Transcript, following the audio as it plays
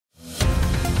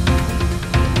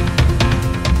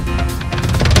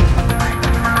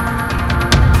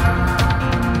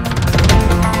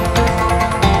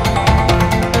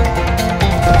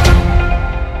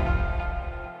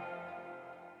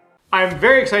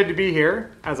very excited to be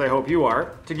here, as I hope you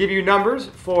are, to give you numbers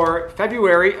for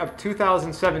February of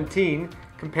 2017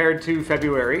 compared to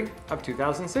February of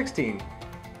 2016.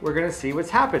 We're going to see what's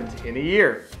happened in a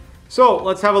year. So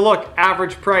let's have a look.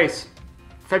 Average price,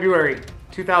 February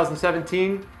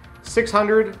 2017,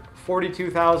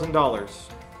 $642,000.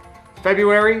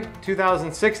 February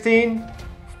 2016,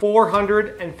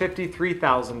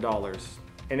 $453,000.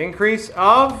 An increase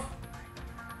of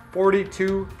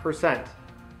 42%.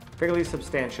 Fairly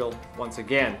substantial once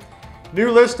again. New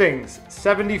listings,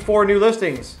 74 new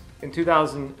listings in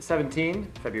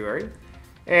 2017, February,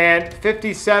 and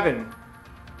 57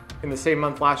 in the same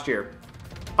month last year.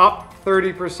 Up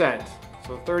 30%,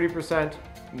 so 30%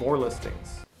 more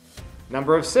listings.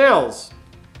 Number of sales,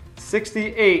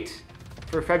 68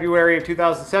 for February of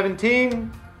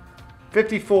 2017,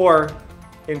 54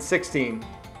 in 16.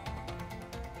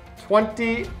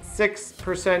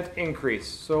 26% increase,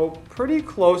 so pretty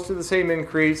close to the same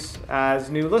increase as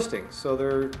new listings. So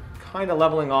they're kind of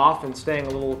leveling off and staying a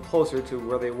little closer to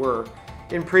where they were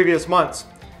in previous months.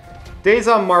 Days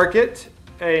on market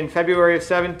in February of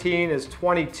 17 is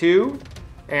 22,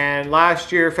 and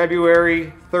last year,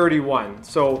 February, 31.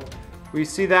 So we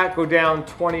see that go down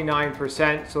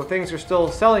 29%. So things are still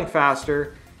selling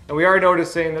faster, and we are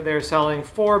noticing that they're selling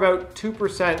for about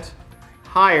 2%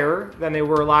 higher than they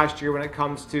were last year when it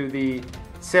comes to the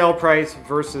sale price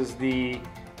versus the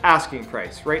asking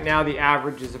price. Right now the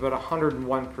average is about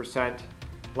 101%.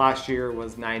 Last year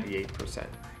was 98%.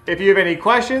 If you have any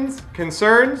questions,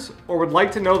 concerns, or would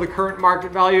like to know the current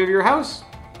market value of your house,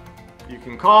 you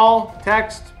can call,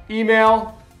 text,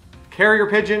 email, carrier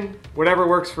pigeon, whatever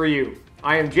works for you.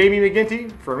 I am Jamie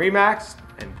McGinty from RE/MAX,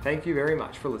 and thank you very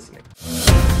much for listening.